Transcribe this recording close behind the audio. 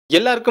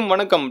எல்லாருக்கும்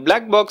வணக்கம்.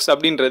 Black box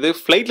அப்படின்றது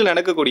ஃப்ளைட்ல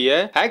நடக்கக்கூடிய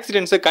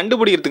ஆக்சிடென்ட்ஸை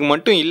கண்டுபிடிக்கிறதுக்கு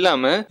மட்டும்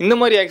இல்லாம இந்த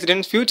மாதிரி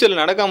ஆக்சிடென்ட்ஸ் ஃபியூச்சர்ல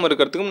நடக்காம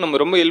இருக்கிறதுக்கும் நம்ம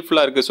ரொம்ப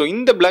ஹெல்ப்ஃபுல்லா இருக்கு. ஸோ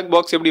இந்த பிளாக்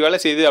பாக்ஸ் எப்படி வேலை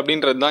செய்யுது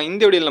அப்படின்றது தான்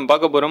இந்த வீடியோல நம்ம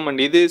பார்க்க போறோம்.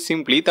 அண்ட் இது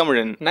சிம்பிளி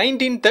தமிழன்.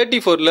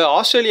 1934ல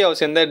ஆஸ்திரேலியாவை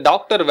சேர்ந்த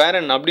டாக்டர்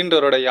வேரன்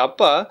அப்படின்றவருடைய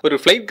அப்பா ஒரு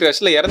ஃபிளைட்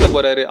கிராஷ்ல இறந்து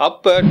போறாரு.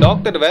 அப்ப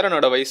டாக்டர்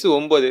வேரனோட வயசு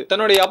 9.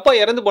 தன்னுடைய அப்பா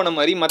இறந்து போன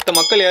மாதிரி மற்ற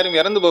மக்கள் யாரும்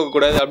இறந்து போக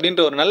கூடாது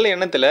அப்படின்ற ஒரு நல்ல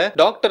எண்ணத்துல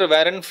டாக்டர்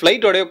வேரன்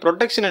ஃபிளைட்டோட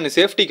ப்ரொடெக்ஷன் அண்ட்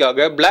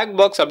சேஃப்டிக்காக பிளாக்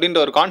பாக்ஸ்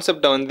அப்படின்ற ஒரு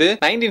கான்செப்டை வந்து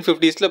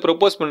 1950s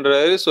ப்ரோபோஸ்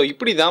பண்றாரு. சோ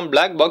இப்படி தான்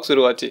பிளாக் பாக்ஸ்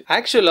உருவாச்சு.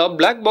 ஆக்சுவலா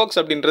பிளாக் பாக்ஸ்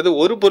அப்படின்றது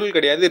ஒரு பொருள்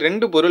கிடையாது,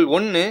 ரெண்டு பொருள்.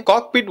 ஒன்னு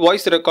காக்பிட்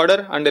வாய்ஸ்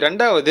ரெக்கார்டர் அண்ட்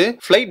ரெண்டாவது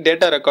ஃபிளைட்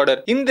டேட்டா ரெக்கார்டர்.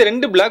 இந்த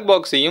ரெண்டு பிளாக்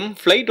பாக்ஸையும்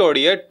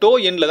ஃபிளைட்டோட டோ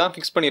எண்ட்ல தான்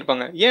ஃபிக்ஸ்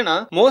பண்ணிருப்பாங்க. ஏன்னா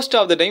most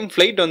of the time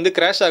flight வந்து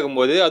கிராஷ்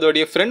ஆகும்போது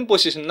அதோட ஃப்ரண்ட்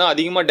பொசிஷன் தான்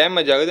அதிகமா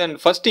டேமேஜ் ஆகுது அண்ட்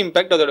ஃபர்ஸ்ட்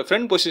இம்பாக்ட் அதோட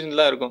ஃப்ரண்ட் பொசிஷன்ல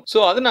தான் இருக்கும். சோ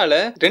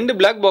அதனால ரெண்டு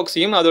பிளாக்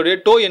பாக்ஸையும் அதோட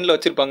டோ எண்ட்ல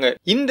வச்சிருப்பாங்க.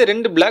 இந்த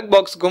ரெண்டு பிளாக்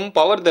பாக்ஸுக்கும்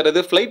பவர்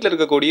தரது ஃபிளைட்ல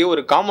இருக்கக்கூடிய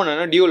ஒரு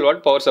காமனான dual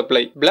watt power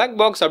supply. Black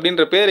box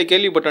அப்படின்ற பேரை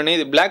கேள்விப்பட்டோன்னே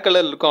இது பிளாக்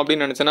கலர் இருக்கும்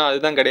அப்படின்னு நினைச்சனா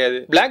அதுதான் கிடையாது.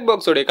 பிளாக்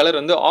பாக்ஸோட கலர்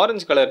வந்து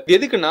ஆரஞ்சு கலர்.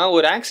 எதுக்குன்னா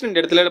ஒரு ஆக்சிடென்ட்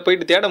இடத்துல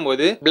போயிட்டு தேடும்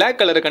போது பிளாக்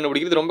கலரை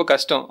கண்டுபிடிக்கிறது ரொம்ப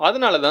கஷ்டம்.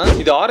 அதனாலதான்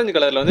இது ஆரஞ்சு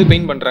கலர்ல வந்து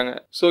பெயிண்ட் பண்றாங்க.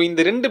 சோ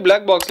இந்த ரெண்டு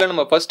பிளாக் பாக்ஸ்ல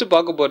நம்ம ஃபர்ஸ்ட்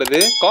பார்க்க போறது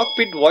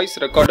காக்பிட் வாய்ஸ்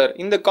ரெக்கார்டர்.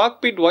 இந்த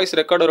காக்பிட் வாய்ஸ்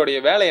ரெக்கார்டரோட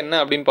வேலை என்ன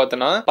அப்படின்னு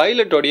பார்த்தோம்னா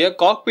பைலட்டோட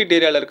காக்பிட்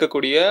ஏரியால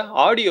இருக்கக்கூடிய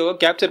ஆடியோவை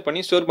கேப்சர்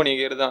பண்ணி ஸ்டோர்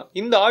பண்ணிக்கிறது தான்.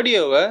 இந்த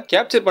ஆடியோவை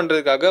கேப்சர்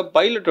பண்றதுக்காக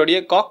பைலட்டோட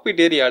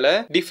காக்பிட் ஏரியால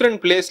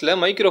டிஃபரெண்ட் பிளேஸ்ல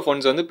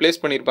மைக்ரோஃபோன்ஸ் வந்து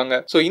பிளேஸ்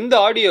பண்ணிருப்பாங்க. சோ இந்த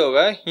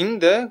ஆடியோவை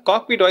இந்த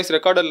காக்பிட் வாய்ஸ்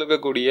ரெக்கார்டர்ல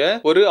இருக்கக்கூடிய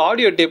ஒரு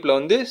ஆடியோ டேப்ல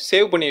வந்து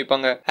சேவ் பண்ணி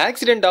வைப்பாங்க.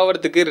 ஆக்சிடென்ட்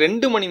ஆகிறதுக்கு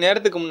 2 மணி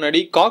நேரத்துக்கு முன்னாடி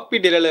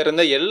காக்பிட் ஏரியால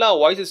இருந்த எல்லா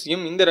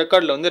வாய்ஸஸையும் இந்த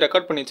ரெக்கார்ட்ல வந்து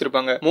ரெக்கார்ட் பண்ணி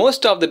வச்சிருப்பாங்க.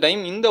 மோஸ்ட் ஆஃப் த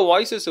டைம் இந்த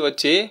வாய்ஸஸ்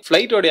வச்சு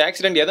ஃபிளைட்டோட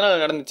ஆக்சிடென்ட் எதனால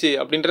நடந்துச்சு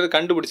அப்படின்றது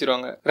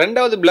கண்டுபிடிச்சிருவாங்க.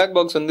 ரெண்டாவது பிளாக்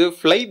பாக்ஸ் வந்து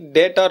ஃபிளைட்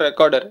டேட்டா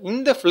ரெக்கார்டர்.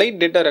 இந்த flight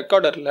data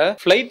ரெக்கார்டர்ல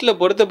ஃபிளைட்ல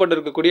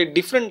பொருத்தப்பட்டிருக்கக்கூடிய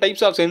different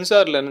types of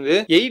சென்சார்ல இருந்து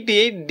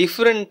 88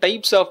 டிஃபரெண்ட்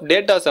டைப்ஸ் ஆஃப்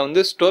டேட்டாஸை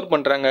வந்து ஸ்டோர்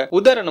பண்றாங்க.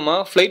 உதாரணமா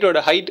ஃபிளைட்டோட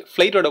ஹைட்,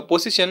 ஃபிளைட்டோட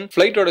பொசிஷன்,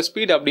 ஃபிளைட்டோட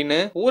ஸ்பீட் அப்படின்னு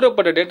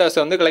ஊறப்பட்ட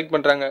டேட்டாஸை வந்து கலெக்ட்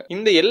பண்றாங்க.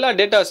 இந்த எல்லா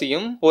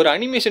டேட்டாஸையும் ஒரு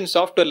அனிமேஷன்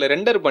சாஃப்ட்வேர்ல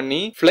ரெண்டர் பண்ணி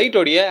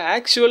ஃபிளைட்டோட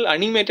ஆக்சுவல்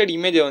அனிமேட்டட்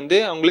இமேஜ் வந்து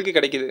அவங்களுக்கு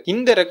கிடைக்குது.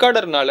 இந்த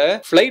ரெக்கார்டர்னால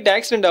ஃபிளைட்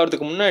ஆக்சிடென்ட்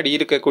ஆகிறதுக்கு முன்னாடி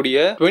இருக்கக்கூடிய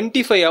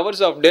 25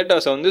 ஹவர்ஸ் ஆஃப்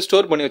டேட்டாஸை வந்து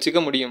ஸ்டோர் பண்ணி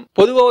வச்சுக்க முடியும்.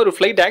 பொதுவா ஒரு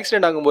ஃபிளைட்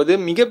ஆக்சிடென்ட் ஆகும்போது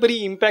மிகப்பெரிய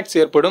இம்பாக்ட்ஸ்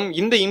ஏற்படும்.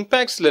 இந்த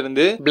இம்பாக்ட்ஸ்ல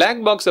இருந்து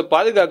பிளாக் பாக்ஸை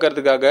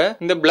பாதுகாக்கிறதுக்காக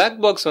இந்த பிளாக்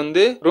பாக்ஸ்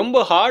வந்து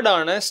ரொம்ப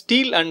ஹார்டான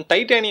ஸ்டீல் அண்ட்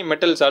டைட்டானியம்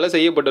மெட்டல்ஸால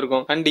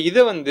செய்யப்பட்டிருக்கும். அண்ட்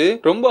இதை வந்து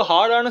ரொம்ப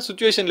ஹார்டான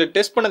சிச்சுவேஷன்ல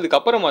டெஸ்ட் பண்ணதுக்கு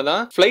அப்புறமா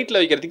தான் ஃபிளைட்ல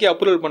வைக்கிறதுக்கு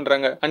அப்ரூவல்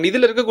பண்றாங்க. அண்ட்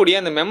இதுல இருக்கக்கூடிய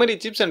அந்த மெமரி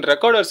சிப்ஸ் அண்ட்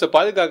ரெக்கார்டர்ஸை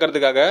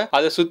பாதுகாக்கிறதுக்காக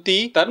அதை சுத்தி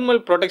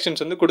தெர்மல்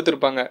ப்ரொடெக்ஷன்ஸ் வந்து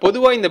கொடுத்திருப்பாங்க.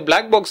 பொதுவா இந்த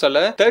பிளாக் பாக்ஸால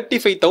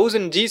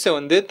 35,000 Gs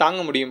வந்து தாங்க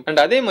முடியும். அண்ட்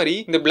அதே மாதிரி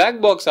இந்த பிளாக்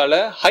பாக்ஸால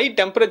ஹை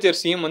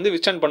டெம்பரேச்சர்ஸையும் வந்து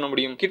விஸ்டாண்ட் பண்ண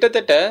முடியும்.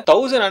 கிட்டத்தட்ட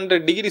 1100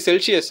 டிகிரி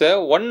செல்சியஸை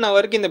 1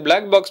 ஹவருக்கு இந்த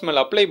பிளாக் பாக்ஸ்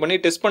மேல அப்ளை பண்ணி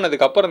டெஸ்ட்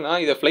பண்ணதுக்கு அப்புறம் தான்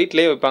இதை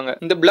ஃபிளைட்லயே வைப்பாங்க.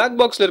 இந்த பிளாக்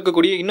பாக்ஸ்ல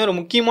இருக்கக்கூடிய இன்னொரு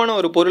முக்கியமான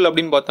ஒரு பொருள்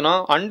அப்படின்னு பார்த்தோம்னா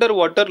அண்டர்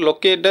வாட்டர்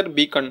லொகேட்டர்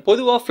பீக்கன்.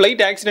 பொதுவா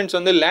ஃபிளைட் ஆக்சிடென்ட்ஸ்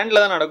வந்து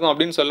லேண்ட்ல தான் நடக்கும்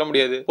அப்படின்னு சொல்ல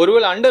முடியாது.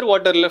 ஒருவேளை அண்டர்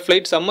வாட்டர்ல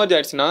ஃபிளைட் சம்மர்ஜ்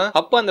ஆயிடுச்சுன்னா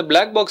அப்ப அந்த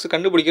பிளாக் பாக்ஸ்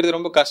கண்டுபிடிக்கிறது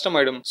ரொம்ப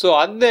கஷ்டமாயிடும். சோ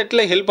அந்த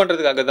இடத்துல ஹெல்ப்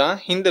பண்றதுக்காக தான்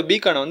இந்த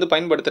பீக்கானை வந்து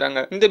பயன்படுத்துறாங்க.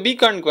 இந்த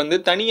பீக்கானுக்கு வந்து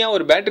தனியா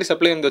ஒரு பேட்டரி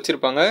சப்ளை வந்து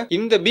வச்சிருப்பாங்க.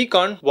 இந்த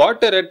பீக்கான்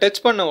வாட்டரை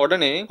டச் பண்ண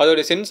உடனே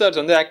அதோட சென்சார்ஸ்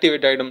வந்து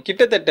ஆக்டிவேட் ஆயிடும்.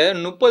 கிட்டத்தட்ட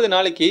 30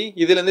 நாளைக்கு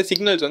இதுல இருந்து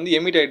சிக்னல்ஸ் வந்து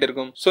எமிட் ஆயிட்டு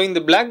இருக்கும். சோ இந்த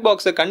பிளாக்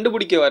பாக்ஸை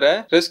கண்டுபிடிக்க வர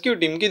ரெஸ்கியூ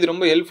டீமுக்கு இது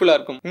ரொம்ப ஹெல்ப்ஃபுல்லா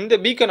இருக்கும். இந்த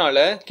பீக்கனால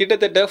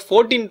கிட்டத்தட்ட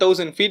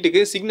 14,000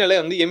 ஃபீட்டுக்கு சிக்னலை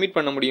வந்து எமிட்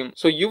பண்ண முடியும்.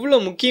 சோ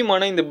இவ்வளவு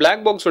முக்கியமான இந்த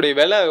பிளாக் பாக்ஸோட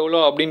விலை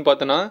எவ்வளவு அப்படின்னு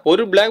பார்த்தோம்னா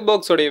ஒரு பிளாக்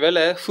பாக்ஸோட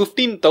விலை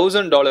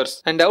 $15,000.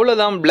 அண்ட்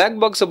அவ்வளவுதான் பிளாக்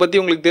பாக்ஸை பத்தி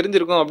உங்களுக்கு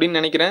தெரிஞ்சிருக்கும் அப்படின்னு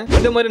நினைக்கிறேன்.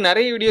 இந்த மாதிரி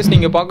நிறைய வீடியோஸ்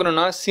நீங்க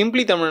பார்க்கணும்னா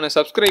சிம்பிளி தமிழனை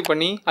சப்ஸ்கிரைப்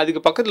பண்ணி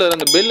அதுக்கு பக்கத்துல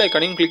இருந்த பெல்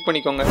ஐகானையும் கிளிக்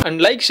பண்ணிக்கோங்க.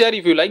 And like share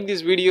if you like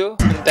this video.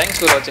 And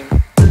thanks for வாட்சிங்.